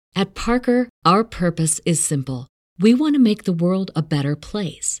At Parker, our purpose is simple. We want to make the world a better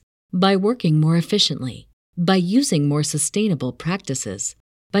place by working more efficiently, by using more sustainable practices,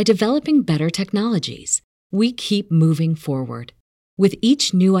 by developing better technologies. We keep moving forward. With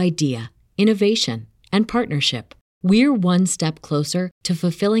each new idea, innovation, and partnership, we're one step closer to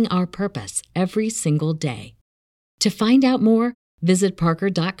fulfilling our purpose every single day. To find out more, visit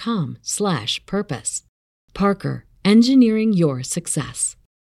parker.com/purpose. Parker, engineering your success.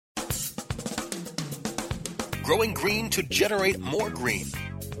 Growing green to generate more green.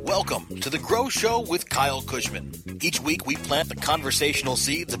 Welcome to The Grow Show with Kyle Kushman. Each week we plant the conversational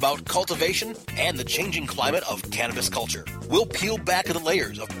seeds about cultivation and the changing climate of cannabis culture. We'll peel back the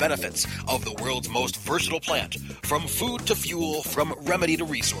layers of benefits of the world's most versatile plant, from food to fuel, from remedy to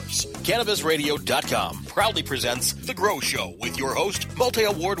resource. CannabisRadio.com proudly presents The Grow Show with your host,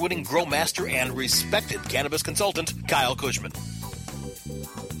 multi-award-winning grow master and respected cannabis consultant, Kyle Kushman.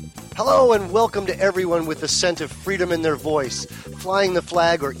 Hello and welcome to everyone with the scent of freedom in their voice, flying the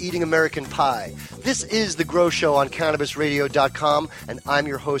flag or eating American pie. This is The Grow Show on CannabisRadio.com, and I'm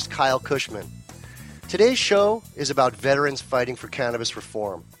your host, Kyle Kushman. Today's show is about veterans fighting for cannabis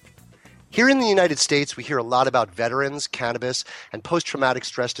reform. Here in the United States, we hear a lot about veterans, cannabis, and post-traumatic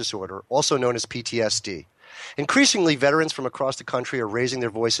stress disorder, also known as PTSD. Increasingly, veterans from across the country are raising their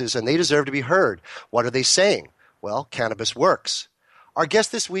voices, and they deserve to be heard. What are they saying? Well, cannabis works. Our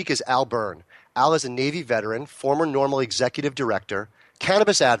guest this week is Al Byrne. Al is a Navy veteran, former NORML Executive Director,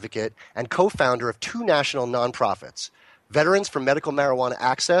 cannabis advocate, and co-founder of two national nonprofits, Veterans for Medical Marijuana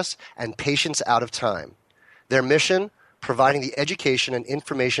Access and Patients Out of Time. Their mission, providing the education and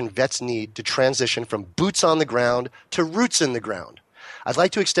information vets need to transition from boots on the ground to roots in the ground. I'd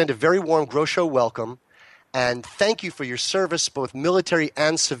like to extend a very warm Grow Show welcome and thank you for your service, both military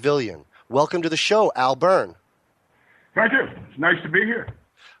and civilian. Welcome to the show, Al Byrne. Thank you. It's nice to be here.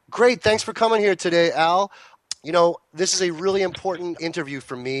 Great. Thanks for coming here today, Al. You know, this is a really important interview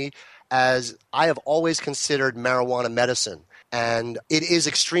for me, as I have always considered marijuana medicine, and it is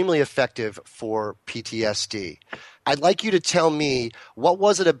extremely effective for PTSD. I'd like you to tell me, what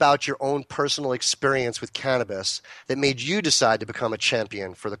was it about your own personal experience with cannabis that made you decide to become a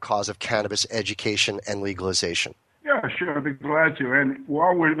champion for the cause of cannabis education and legalization? Yeah, sure. I'd be glad to. And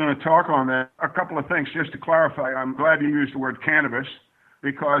while we're going to talk on that, a couple of things just to clarify. I'm glad you used the word cannabis,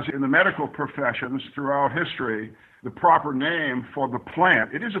 because in the medical professions throughout history, the proper name for the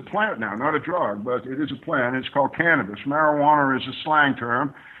plant, it is a plant now, not a drug, but it is a plant. It's called cannabis. Marijuana is a slang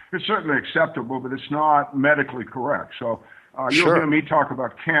term. It's certainly acceptable, but it's not medically correct. So you'll hear me talk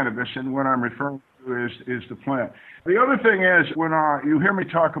about cannabis, and what I'm referring to is the plant. The other thing is, when you hear me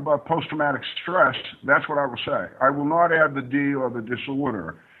talk about post-traumatic stress, that's what I will say. I will not add the D or the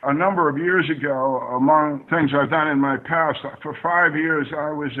disorder. A number of years ago, among things I've done in my past, for 5 years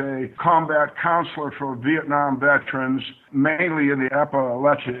I was a combat counselor for Vietnam veterans, mainly in the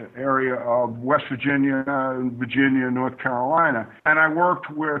Appalachia area of West Virginia, North Carolina. And I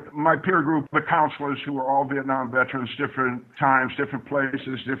worked with my peer group, the counselors who were all Vietnam veterans, different times, different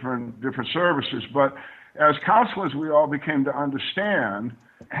places, different services. But as counselors, we all became to understand,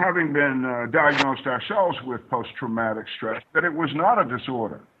 having been diagnosed ourselves with post-traumatic stress, that it was not a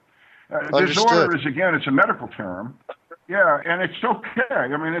disorder. Disorder is, again, it's a medical term. Yeah, and it's okay.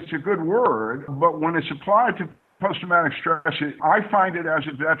 I mean, it's a good word, but when it's applied to post-traumatic stress, I find it, as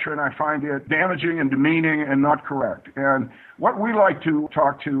a veteran, I find it damaging and demeaning and not correct. And what we like to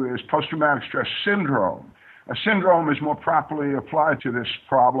talk to is post-traumatic stress syndrome. A syndrome is more properly applied to this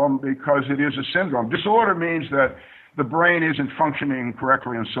problem because it is a syndrome. Disorder means that the brain isn't functioning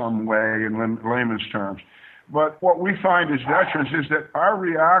correctly in some way, in layman's terms. But what we find as veterans is that our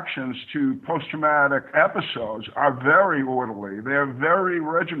reactions to post-traumatic episodes are very orderly. They're very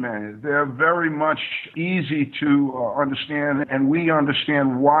regimented. They're very much easy to understand, and we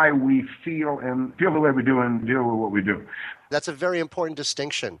understand why we feel the way we do and deal with what we do. That's a very important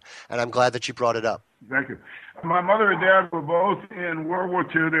distinction, and I'm glad that you brought it up. Thank you. My mother and dad were both in World War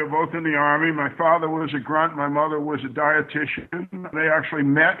II. They were both in the Army. My father was a grunt. My mother was a dietitian. They actually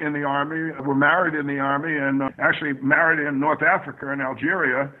met in the Army, were married in the Army, and actually married in North Africa, in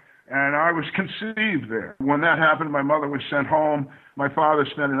Algeria, and I was conceived there. When that happened, my mother was sent home. My father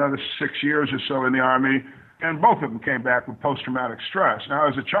spent another 6 years or so in the Army, and both of them came back with post-traumatic stress. Now,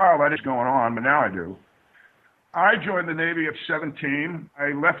 as a child, I didn't going on, but now I do. I joined the Navy at 17.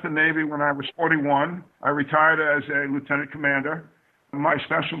 I left the Navy when I was 41. I retired as a lieutenant commander. My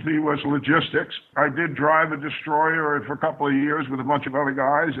specialty was logistics. I did drive a destroyer for a couple of years with a bunch of other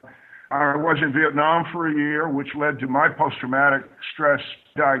guys. I was in Vietnam for a year, which led to my post-traumatic stress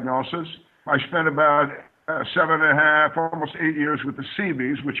diagnosis. I spent about 7.5, almost 8 years with the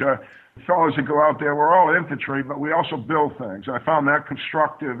Seabees, which are fellows that go out there. We're all infantry, but we also build things. I found that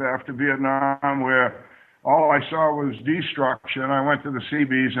constructive after Vietnam, where all I saw was destruction. I went to the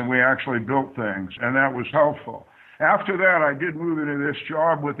Seabees and we actually built things, and that was helpful. After that, I did move into this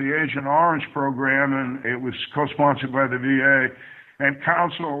job with the Agent Orange program, and it was co-sponsored by the VA, and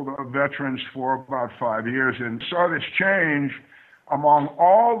counseled veterans for about 5 years, and saw this change among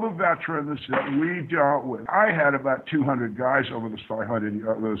all the veterans that we dealt with. I had about 200 guys over those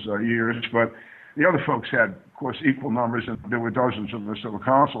years, but the other folks had, of course, equal numbers, and there were dozens of us that were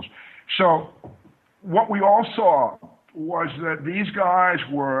consuls. So what we all saw was that these guys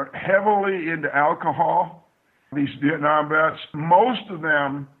were heavily into alcohol, these Vietnam vets. Most of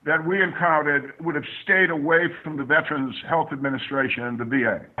them that we encountered would have stayed away from the Veterans Health Administration and the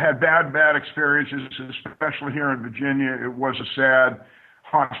VA. Had bad experiences, especially here in Virginia. It was a sad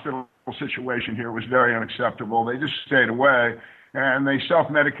hospital situation here. It was very unacceptable. They just stayed away, and they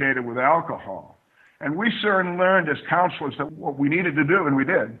self-medicated with alcohol. And we certainly learned as counselors that what we needed to do, and we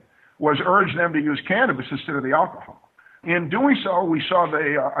did, was urge them to use cannabis instead of the alcohol. In doing so, we saw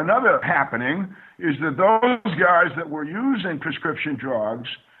another happening is that those guys that were using prescription drugs,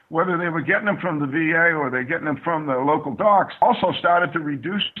 whether they were getting them from the VA or they're getting them from the local docs, also started to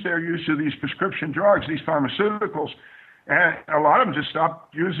reduce their use of these prescription drugs, these pharmaceuticals, and a lot of them just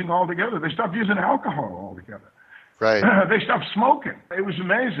stopped using altogether. They stopped using alcohol altogether. Right. They stopped smoking. It was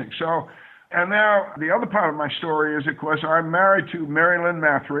amazing. So, and now the other part of my story is, of course, I'm married to Mary Lynn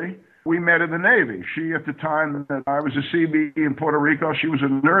Mathry. We met in the Navy. She, at the time that I was a CB in Puerto Rico, she was a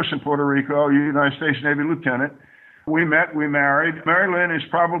nurse in Puerto Rico, United States Navy lieutenant. We met, we married. Mary Lynn is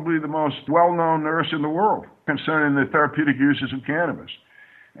probably the most well-known nurse in the world concerning the therapeutic uses of cannabis.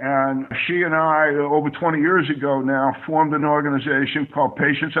 And she and I, over 20 years ago now, formed an organization called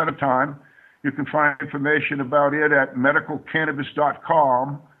Patients at a Time. You can find information about it at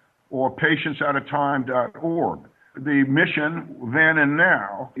medicalcannabis.com or patientsatatime.org. The mission then and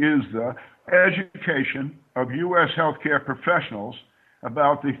now is the education of U.S. healthcare professionals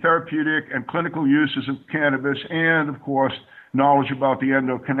about the therapeutic and clinical uses of cannabis and, of course, knowledge about the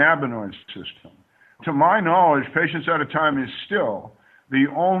endocannabinoid system. To my knowledge, Patients at a Time is still the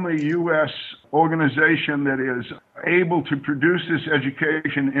only U.S. organization that is able to produce this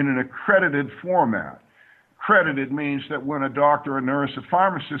education in an accredited format. Accredited means that when a doctor, a nurse, a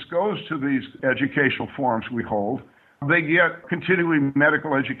pharmacist goes to these educational forums we hold, they get continuing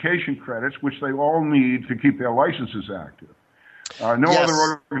medical education credits, which they all need to keep their licenses active. No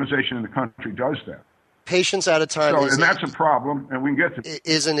other organization in the country does that. Patients at a Time and that's a problem, and we can get to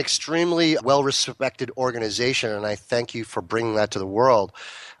is an extremely well-respected organization, and I thank you for bringing that to the world.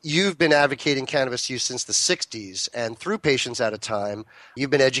 You've been advocating cannabis use since the 60s, and through Patients at a Time, you've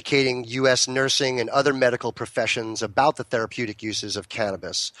been educating U.S. nursing and other medical professions about the therapeutic uses of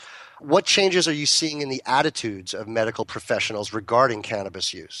cannabis. What changes are you seeing in the attitudes of medical professionals regarding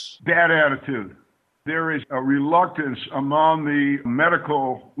cannabis use? Bad attitude. There is a reluctance among the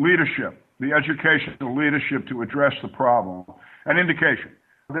medical leadership, the educational leadership, to address the problem. An indication.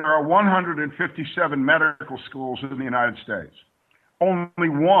 There are 157 medical schools in the United States. Only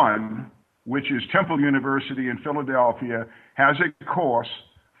one, which is Temple University in Philadelphia, has a course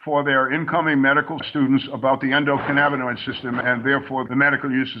for their incoming medical students about the endocannabinoid system and therefore the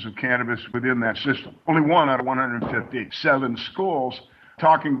medical uses of cannabis within that system. Only one out of 157 schools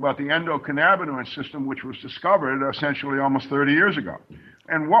talking about the endocannabinoid system, which was discovered essentially almost 30 years ago.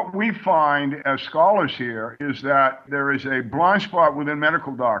 And what we find as scholars here is that there is a blind spot within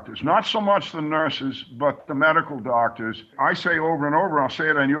medical doctors, not so much the nurses, but the medical doctors. I say over and over, I'll say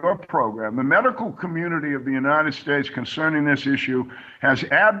it on your program, the medical community of the United States concerning this issue has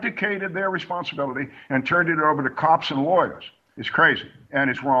abdicated their responsibility and turned it over to cops and lawyers. It's crazy, and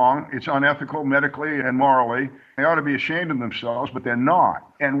it's wrong. It's unethical medically and morally. They ought to be ashamed of themselves, but they're not.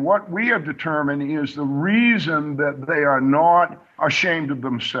 And what we have determined is the reason that they are not ashamed of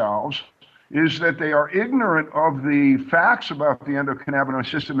themselves is that they are ignorant of the facts about the endocannabinoid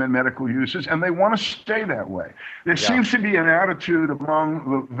system and medical uses, and they want to stay that way. There seems to be an attitude among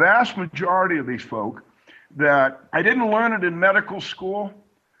the vast majority of these folk that I didn't learn it in medical school.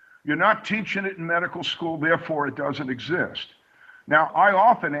 You're not teaching it in medical school, therefore it doesn't exist. Now, I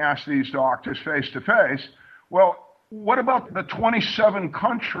often ask these doctors face to face, well, what about the 27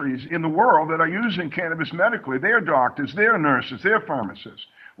 countries in the world that are using cannabis medically? They're doctors, they're nurses, they're pharmacists.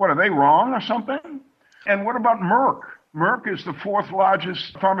 What, are they wrong or something? And what about Merck? Merck is the fourth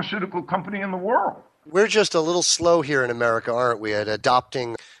largest pharmaceutical company in the world. We're just a little slow here in America, aren't we, at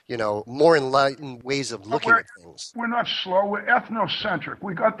adopting, more enlightened ways of looking at things. We're not slow. We're ethnocentric.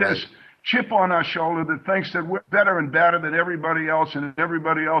 We got this chip on our shoulder that thinks that we're better and better than everybody else, and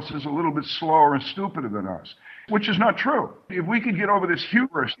everybody else is a little bit slower and stupider than us, which is not true. If we could get over this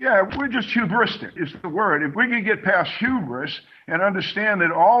hubris, we're just hubristic is the word. If we could get past hubris and understand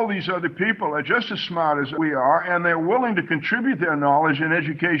that all these other people are just as smart as we are, and they're willing to contribute their knowledge and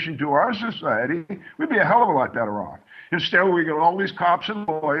education to our society, we'd be a hell of a lot better off. Instead, we get all these cops and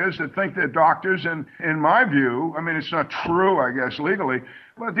lawyers that think they're doctors, and in my view, I mean, it's not true, I guess, legally,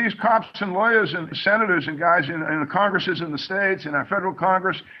 but these cops and lawyers and senators and guys in the Congresses in the states and our federal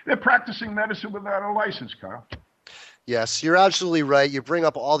Congress, they're practicing medicine without a license, Kyle. Yes, you're absolutely right. You bring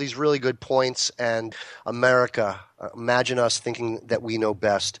up all these really good points, and America, imagine us thinking that we know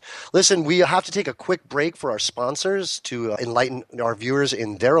best. Listen, we have to take a quick break for our sponsors to enlighten our viewers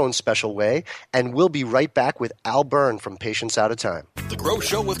in their own special way, and we'll be right back with Al Byrne from Patients Out of Time. The Grow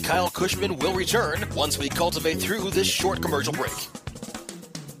Show with Kyle Kushman will return once we cultivate through this short commercial break.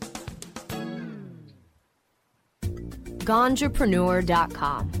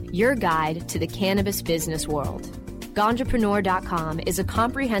 Ganjapreneur.com, your guide to the cannabis business world. Ganjapreneur.com is a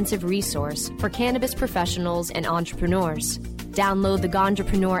comprehensive resource for cannabis professionals and entrepreneurs. Download the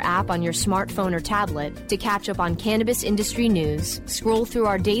Ganjapreneur app on your smartphone or tablet to catch up on cannabis industry news, scroll through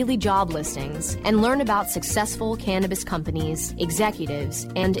our daily job listings, and learn about successful cannabis companies, executives,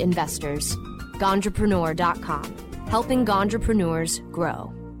 and investors. Ganjapreneur.com, helping Ganjapreneurs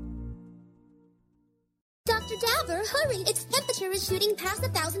grow. Dr. Dabber, hurry! Its temperature is shooting past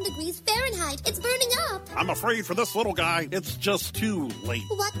 1,000 degrees Fahrenheit. It's burning up. I'm afraid for this little guy, it's just too late.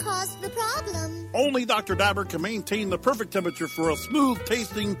 What caused the problem? Only Dr. Dabber can maintain the perfect temperature for a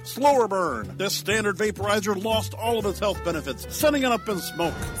smooth-tasting, slower burn. This standard vaporizer lost all of its health benefits, sending it up in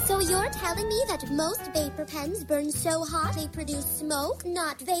smoke. So you're telling me that most vapor pens burn so hot they produce smoke,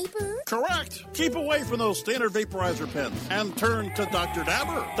 not vapor? Correct. Keep away from those standard vaporizer pens and turn to Dr.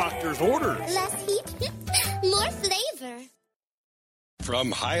 Dabber. Doctor's orders. Less heat, more flavor.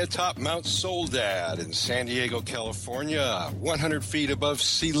 From high atop Mount Soledad in San Diego, California, 100 feet above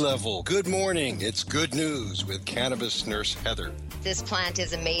sea level. Good morning. It's good news with cannabis nurse Heather. This plant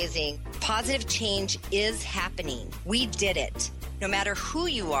is amazing. Positive change is happening. We did it. No matter who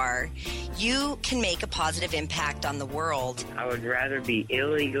you are, you can make a positive impact on the world. I would rather be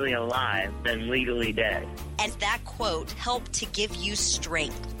illegally alive than legally dead. And that quote helped to give you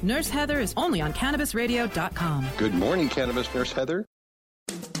strength. Nurse Heather is only on CannabisRadio.com. Good morning, cannabis nurse Heather.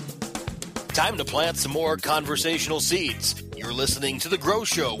 Time to plant some more conversational seeds. You're listening to The Grow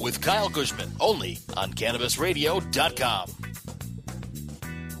Show with Kyle Kushman, only on CannabisRadio.com.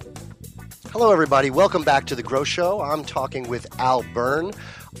 Hello, everybody. Welcome back to The Grow Show. I'm talking with Al Byrne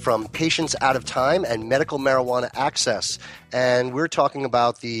from Patients Out of Time and Medical Marijuana Access. And we're talking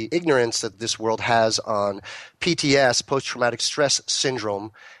about the ignorance that this world has on PTS, post-traumatic stress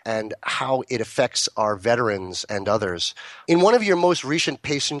syndrome, and how it affects our veterans and others. In one of your most recent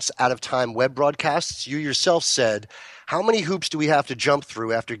Patients Out of Time web broadcasts, you yourself said, "How many hoops do we have to jump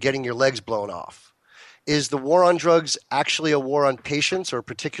through after getting your legs blown off?" Is the war on drugs actually a war on patients or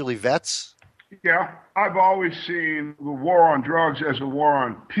particularly vets? Yeah, I've always seen the war on drugs as a war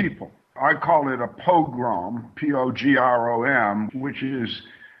on people. I call it a pogrom, P-O-G-R-O-M, which is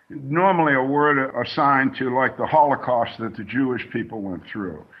normally a word assigned to like the Holocaust that the Jewish people went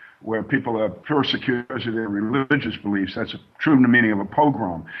through, where people are persecuted because of their religious beliefs. That's a true meaning of a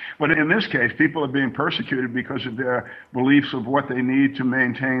pogrom. But in this case, people are being persecuted because of their beliefs of what they need to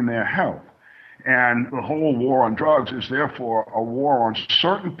maintain their health. And the whole war on drugs is therefore a war on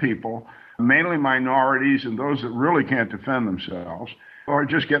certain people, mainly minorities and those that really can't defend themselves or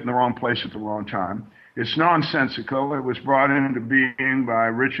just get in the wrong place at the wrong time. It's nonsensical. It was brought into being by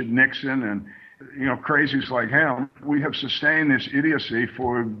Richard Nixon and, crazies like him. We have sustained this idiocy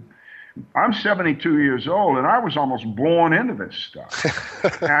for, I'm 72 years old and I was almost born into this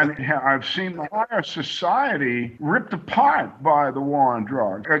stuff. And I've seen the higher society ripped apart by the war on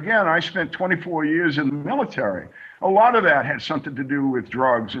drugs. Again, I spent 24 years in the military. A lot of that had something to do with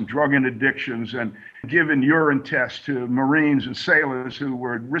drugs and drug addictions and giving urine tests to Marines and sailors who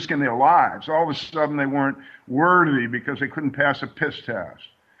were risking their lives. All of a sudden, they weren't worthy because they couldn't pass a piss test.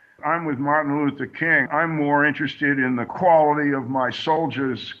 I'm with Martin Luther King. I'm more interested in the quality of my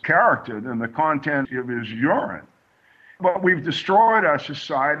soldier's character than the content of his urine. But we've destroyed our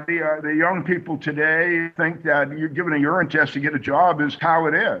society. The young people today think that you're given a urine test to get a job is how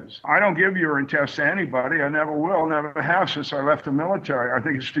it is. I don't give urine tests to anybody. I never will, never have since I left the military. I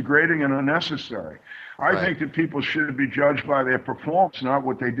think it's degrading and unnecessary. I think that people should be judged by their performance, not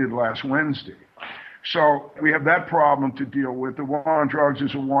what they did last Wednesday. So we have that problem to deal with. The war on drugs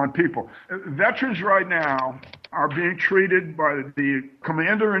is a war on people. Veterans right now are being treated by the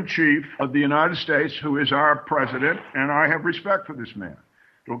Commander-in-Chief of the United States, who is our president, and I have respect for this man.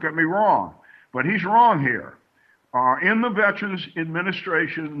 Don't get me wrong, but he's wrong here. In the Veterans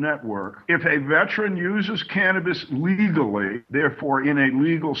Administration Network, if a veteran uses cannabis legally, therefore in a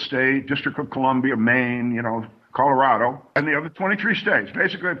legal state, District of Columbia, Maine, Colorado, and the other 23 states.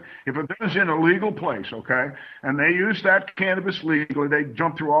 Basically, if a veteran's in a legal place, okay, and they use that cannabis legally, they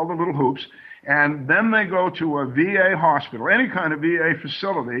jump through all the little hoops, and then they go to a VA hospital, any kind of VA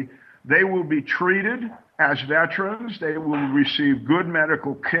facility, they will be treated as veterans. They will receive good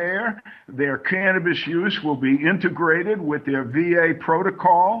medical care. Their cannabis use will be integrated with their VA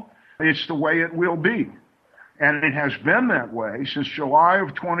protocol. It's the way it will be. And it has been that way since July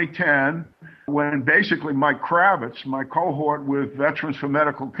of 2010, when basically Mike Kravitz, my cohort with Veterans for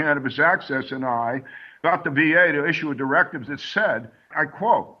Medical Cannabis Access, and I got the VA to issue a directive that said, I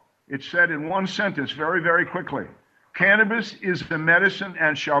quote, it said in one sentence very, very quickly, cannabis is the medicine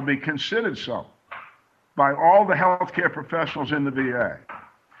and shall be considered so by all the healthcare professionals in the VA.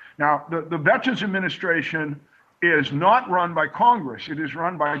 Now, the Veterans Administration is not run by Congress. It is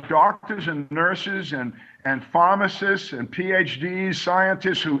run by doctors and nurses and pharmacists and PhDs,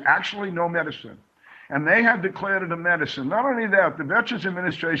 scientists who actually know medicine. And they have declared it a medicine. Not only that, the Veterans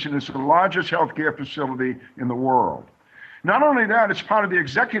Administration is the largest healthcare facility in the world. Not only that, it's part of the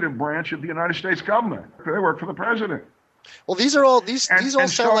executive branch of the United States government. They work for the president. Well, these all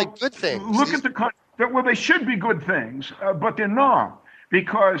sound like good things. Well, they should be good things, but they're not,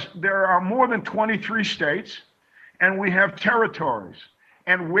 because there are more than 23 states, and we have territories.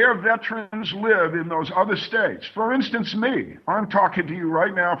 And where veterans live in those other states, for instance, me, I'm talking to you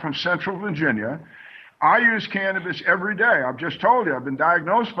right now from Central Virginia. I use cannabis every day. I've just told you, I've been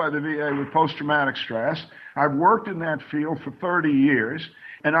diagnosed by the VA with post-traumatic stress. I've worked in that field for 30 years,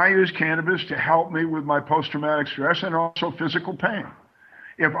 and I use cannabis to help me with my post-traumatic stress and also physical pain.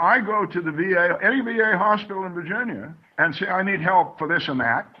 If I go to the VA, any VA hospital in Virginia, and say I need help for this and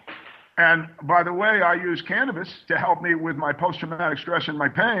that, and by the way, I use cannabis to help me with my post-traumatic stress and my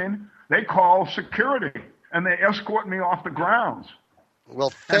pain, they call security, and they escort me off the grounds. Well,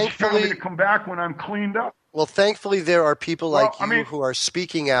 thankfully, and tell me to come back when I'm cleaned up. Well, thankfully, there are people like you who are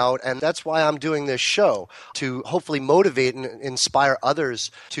speaking out, and that's why I'm doing this show, to hopefully motivate and inspire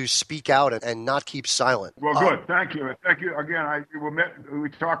others to speak out and not keep silent. Well, good. Thank you. Thank you. Again, we were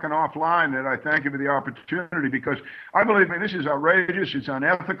talking offline, and I thank you for the opportunity, because I believe this is outrageous, it's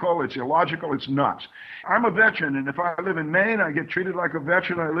unethical, it's illogical, it's nuts. I'm a veteran, and if I live in Maine, I get treated like a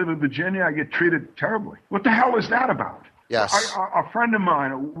veteran. I live in Virginia, I get treated terribly. What the hell is that about? Yes. A friend of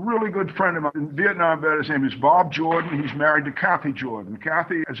mine, a really good friend of mine, in Vietnam vet, his name is Bob Jordan. He's married to Kathy Jordan.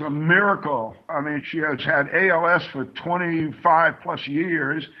 Kathy is a miracle. I mean, she has had ALS for 25 plus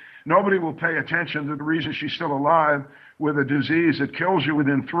years. Nobody will pay attention to the reason she's still alive with a disease that kills you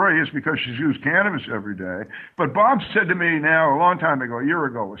within 3 is because she's used cannabis every day. But Bob said to me now, a long time ago, a year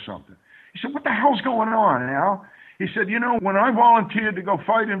ago or something, he said, what the hell's going on, Al? He said, when I volunteered to go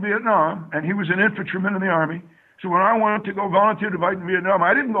fight in Vietnam, and he was an infantryman in the Army, so when I wanted to go volunteer to fight in Vietnam,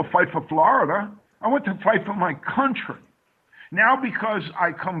 I didn't go fight for Florida. I went to fight for my country. Now, because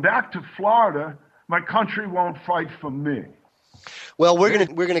I come back to Florida, my country won't fight for me. Well, we're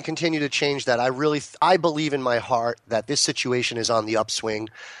gonna continue to change that. I believe in my heart that this situation is on the upswing,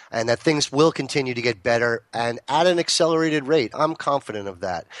 and that things will continue to get better and at an accelerated rate. I'm confident of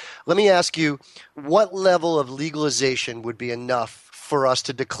that. Let me ask you, what level of legalization would be enough for us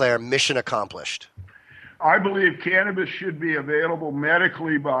to declare mission accomplished? I believe cannabis should be available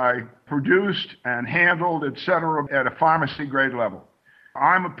medically by produced and handled, et cetera, at a pharmacy grade level.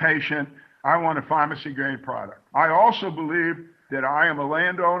 I'm a patient. I want a pharmacy grade product. I also believe that I am a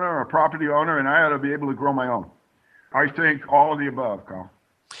landowner, a property owner, and I ought to be able to grow my own. I think all of the above, Carl.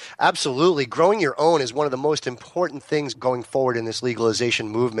 Absolutely. Growing your own is one of the most important things going forward in this legalization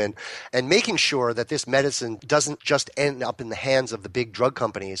movement, and making sure that this medicine doesn't just end up in the hands of the big drug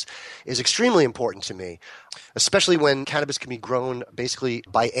companies is extremely important to me, especially when cannabis can be grown basically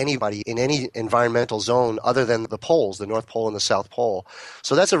by anybody in any environmental zone other than the poles, the North Pole and the South Pole.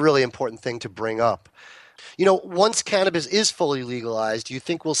 So that's a really important thing to bring up. Once cannabis is fully legalized, do you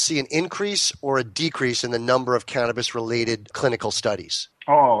think we'll see an increase or a decrease in the number of cannabis-related clinical studies?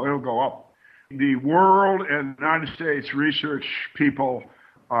 Oh, it'll go up. The world and United States research people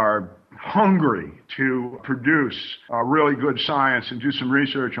are hungry to produce really good science and do some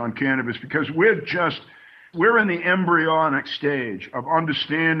research on cannabis, because we're in the embryonic stage of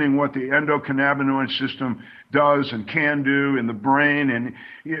understanding what the endocannabinoid system does and can do in the brain.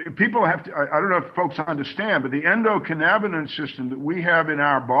 And people have to, I don't know if folks understand, but the endocannabinoid system that we have in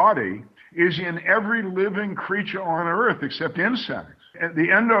our body is in every living creature on Earth except insects. The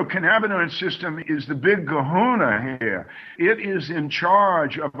endocannabinoid system is the big kahuna here. It is in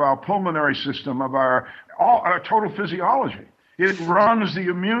charge of our pulmonary system, of our total physiology. It runs the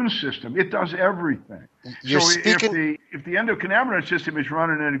immune system. It does everything. If the endocannabinoid system is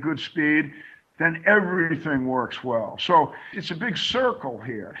running at a good speed, then everything works well. So it's a big circle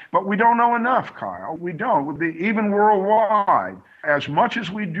here. But we don't know enough, Kyle. We don't. Even worldwide, as much as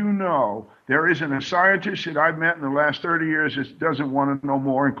we do know, there isn't a scientist that I've met in the last 30 years that doesn't want to know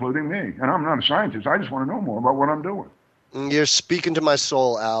more, including me. And I'm not a scientist. I just want to know more about what I'm doing. You're speaking to my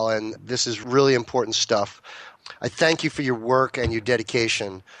soul, Al, and this is really important stuff. I thank you for your work and your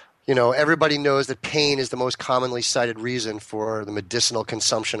dedication. You know, everybody knows that pain is the most commonly cited reason for the medicinal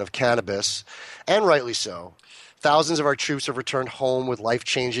consumption of cannabis, and rightly so. Thousands of our troops have returned home with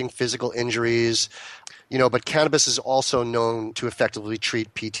life-changing physical injuries. You know, but cannabis is also known to effectively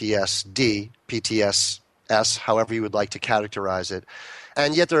treat PTSD, PTSS, however you would like to characterize it.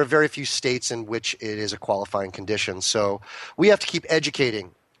 And yet there are very few states in which it is a qualifying condition. So we have to keep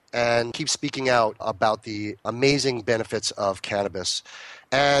educating and keep speaking out about the amazing benefits of cannabis.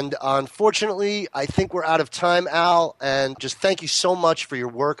 And unfortunately, I think we're out of time, Al, and just thank you so much for your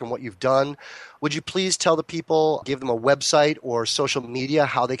work and what you've done. Would you please tell the people, give them a website or social media,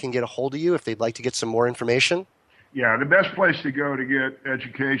 how they can get a hold of you if they'd like to get some more information? Yeah, the best place to go to get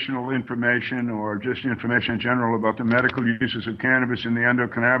educational information or just information in general about the medical uses of cannabis in the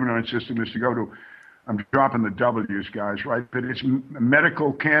endocannabinoid system is to go to, I'm dropping the W's, guys, right? But it's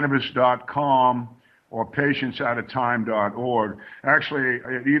medicalcannabis.com or patientsoutaftime.org. Actually,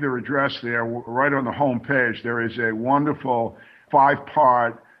 at either address there, right on the home page, there is a wonderful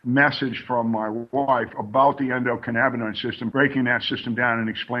 5-part message from my wife about the endocannabinoid system, breaking that system down and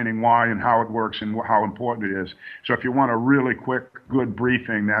explaining why and how it works and how important it is. So if you want a really quick, good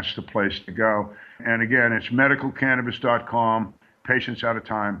briefing, that's the place to go. And again, it's medicalcannabis.com,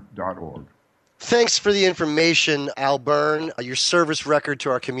 patientsoutaftime.org. Thanks for the information, Al Byrne. Your service record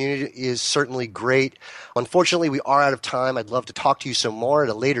to our community is certainly great. Unfortunately, we are out of time. I'd love to talk to you some more at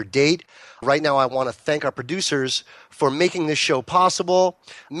a later date. Right now, I want to thank our producers for making this show possible.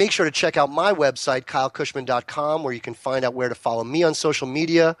 Make sure to check out my website, kylekushman.com, where you can find out where to follow me on social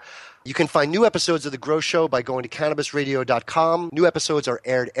media. You can find new episodes of The Grow Show by going to cannabisradio.com. New episodes are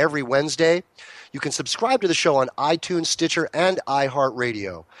aired every Wednesday. You can subscribe to the show on iTunes, Stitcher, and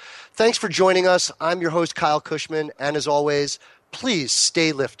iHeartRadio. Thanks for joining us. I'm your host, Kyle Kushman, and as always, please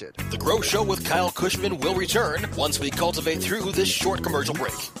stay lifted. The Grow Show with Kyle Kushman will return once we cultivate through this short commercial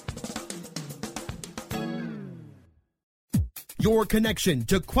break. Your connection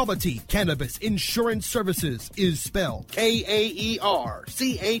to quality cannabis insurance services is spelled K-A-E-R-C-H-E-R.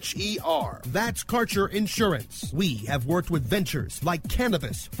 That's Karcher Insurance. We have worked with ventures like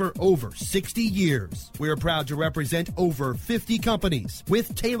Cannabis for over 60 years. We're proud to represent over 50 companies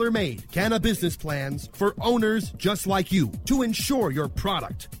with tailor-made cannabis plans for owners just like you to insure your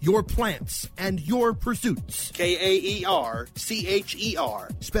product, your plants, and your pursuits. K-A-E-R-C-H-E-R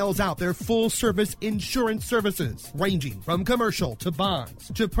spells out their full-service insurance services ranging from commercial to bonds,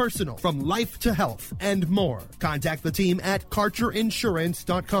 to personal, from life to health, and more. Contact the team at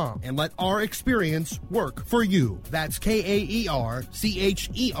KarcherInsurance.com and let our experience work for you. That's K-A-E-R-C-H-E-R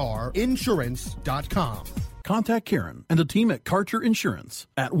Insurance.com. Contact Karen and the team at Karcher Insurance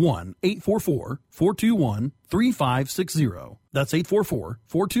at 1-844-421-3560. That's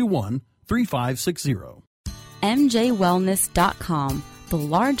 844-421-3560. MJWellness.com, the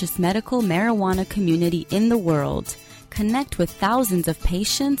largest medical marijuana community in the world. Connect with thousands of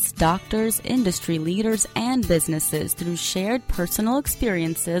patients, doctors, industry leaders, and businesses through shared personal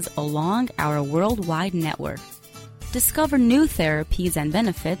experiences along our worldwide network. Discover new therapies and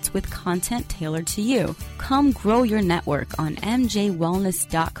benefits with content tailored to you. Come grow your network on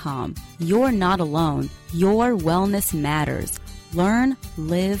MJWellness.com. You're not alone. Your wellness matters. Learn,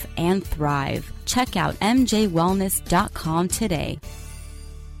 live, and thrive. Check out MJWellness.com today.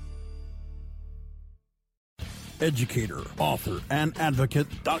 Educator, author, and advocate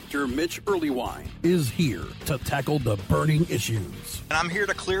Dr. Mitch Earlywine is here to tackle the burning issues. And I'm here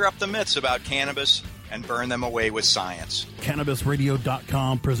to clear up the myths about cannabis and burn them away with science.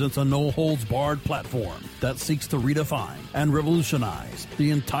 CannabisRadio.com presents a no-holds-barred platform that seeks to redefine and revolutionize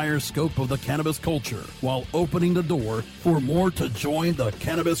the entire scope of the cannabis culture while opening the door for more to join the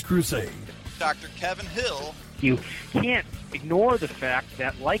cannabis crusade. Dr. Kevin Hill. You can't ignore the fact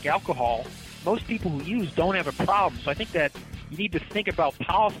that, like alcohol, most people who use don't have a problem. So I think that you need to think about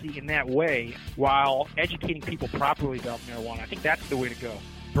policy in that way while educating people properly about marijuana. I think that's the way to go.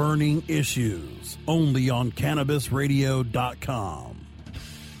 Burning Issues, only on CannabisRadio.com.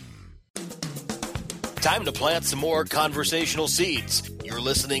 Time to plant some more conversational seeds. You're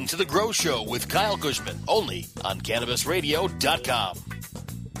listening to The Grow Show with Kyle Kushman, only on CannabisRadio.com.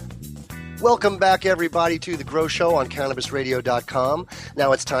 Welcome back, everybody, to The Grow Show on CannabisRadio.com.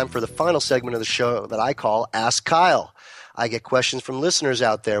 Now it's time for the final segment of the show that I call Ask Kyle. I get questions from listeners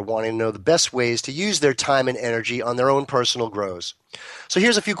out there wanting to know the best ways to use their time and energy on their own personal grows. So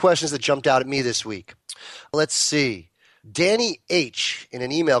here's a few questions that jumped out at me this week. Let's see. Danny H. in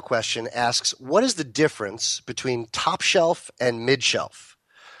an email question asks, what is the difference between top shelf and mid shelf?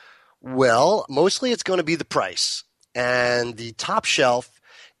 Well, mostly it's going to be the price. And the top shelf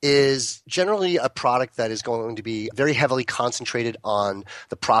is generally a product that is going to be very heavily concentrated on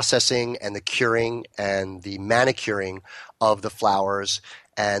the processing and the curing and the manicuring of the flowers,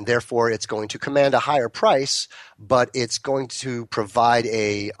 and therefore it's going to command a higher price, but it's going to provide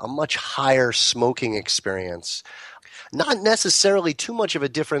a much higher smoking experience. Not necessarily too much of a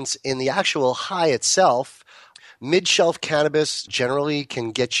difference in the actual high itself. Mid-shelf cannabis generally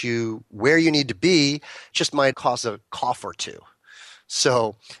can get you where you need to be, just might cost a cough or two.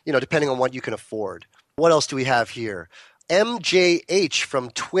 So, depending on what you can afford. What else do we have here? MJH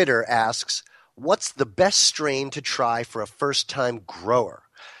from Twitter asks, what's the best strain to try for a first-time grower?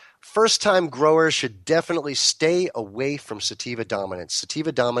 First-time growers should definitely stay away from sativa dominance.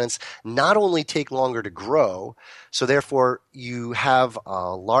 Sativa dominants not only take longer to grow, so therefore you have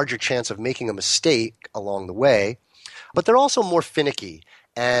a larger chance of making a mistake along the way, but they're also more finicky.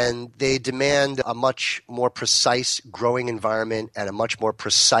 And they demand a much more precise growing environment and a much more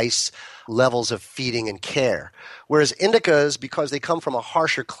precise levels of feeding and care. Whereas indicas, because they come from a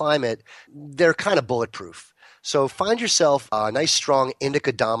harsher climate, they're kind of bulletproof. So find yourself a nice, strong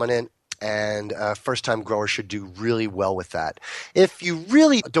indica dominant, and a first-time grower should do really well with that. If you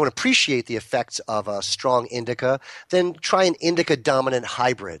really don't appreciate the effects of a strong indica, then try an indica dominant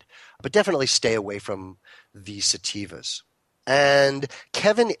hybrid, but definitely stay away from the sativas. And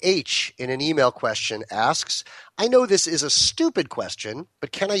Kevin H. in an email question asks, I know this is a stupid question,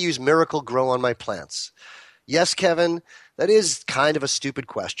 but can I use Miracle Grow on my plants? Yes, Kevin, that is kind of a stupid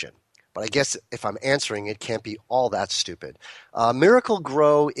question. But I guess if I'm answering, it can't be all that stupid. Miracle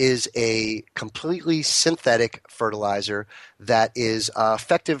Grow is a completely synthetic fertilizer that is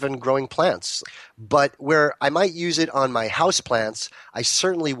effective in growing plants. But where I might use it on my house plants, I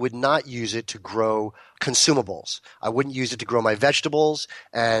certainly would not use it to grow consumables. I wouldn't use it to grow my vegetables,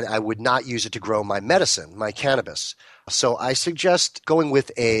 and I would not use it to grow my medicine, my cannabis. So I suggest going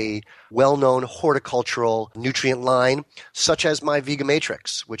with a well-known horticultural nutrient line, such as my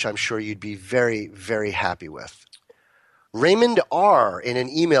Vegamatrix, which I'm sure you'd be very, very happy with. Raymond R. in an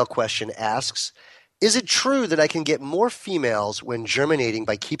email question asks, is it true that I can get more females when germinating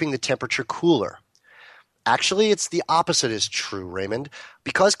by keeping the temperature cooler? Actually, it's the opposite is true, Raymond.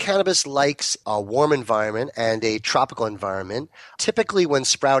 Because cannabis likes a warm environment and a tropical environment, typically when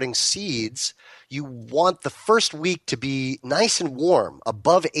sprouting seeds, you want the first week to be nice and warm,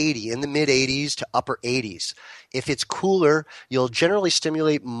 above 80, in the mid-80s to upper 80s. If it's cooler, you'll generally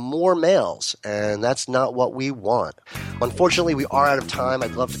stimulate more males, and that's not what we want. Unfortunately, we are out of time.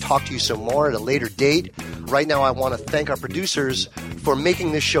 I'd love to talk to you some more at a later date. Right now, I want to thank our producers for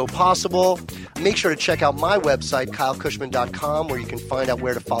making this show possible. Make sure to check out my website, KyleKushman.com, where you can find out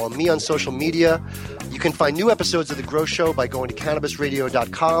where to follow me on social media. You can find new episodes of The Grow Show by going to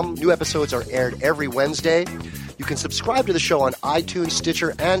CannabisRadio.com. New episodes are aired every Wednesday. You can subscribe to the show on iTunes,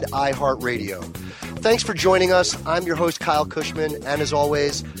 Stitcher, and iHeartRadio. Thanks for joining us. I'm your host, Kyle Kushman, and as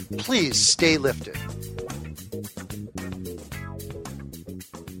always, please stay lifted.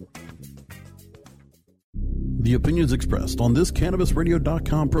 The opinions expressed on this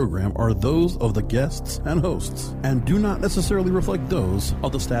CannabisRadio.com program are those of the guests and hosts and do not necessarily reflect those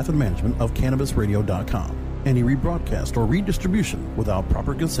of the staff and management of CannabisRadio.com. Any rebroadcast or redistribution without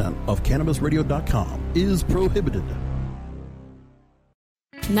proper consent of CannabisRadio.com is prohibited.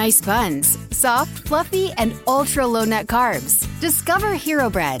 Nice buns, soft, fluffy, and ultra-low net carbs. Discover Hero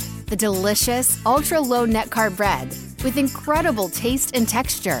Bread, the delicious ultra-low net carb bread with incredible taste and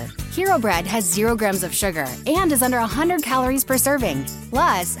texture. Hero Bread has 0 grams of sugar and is under 100 calories per serving.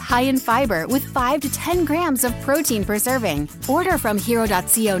 Plus, high in fiber with 5 to 10 grams of protein per serving. Order from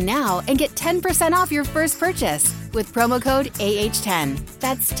hero.co now and get 10% off your first purchase with promo code AH10.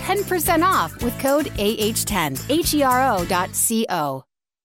 That's 10% off with code AH10. HERO.co.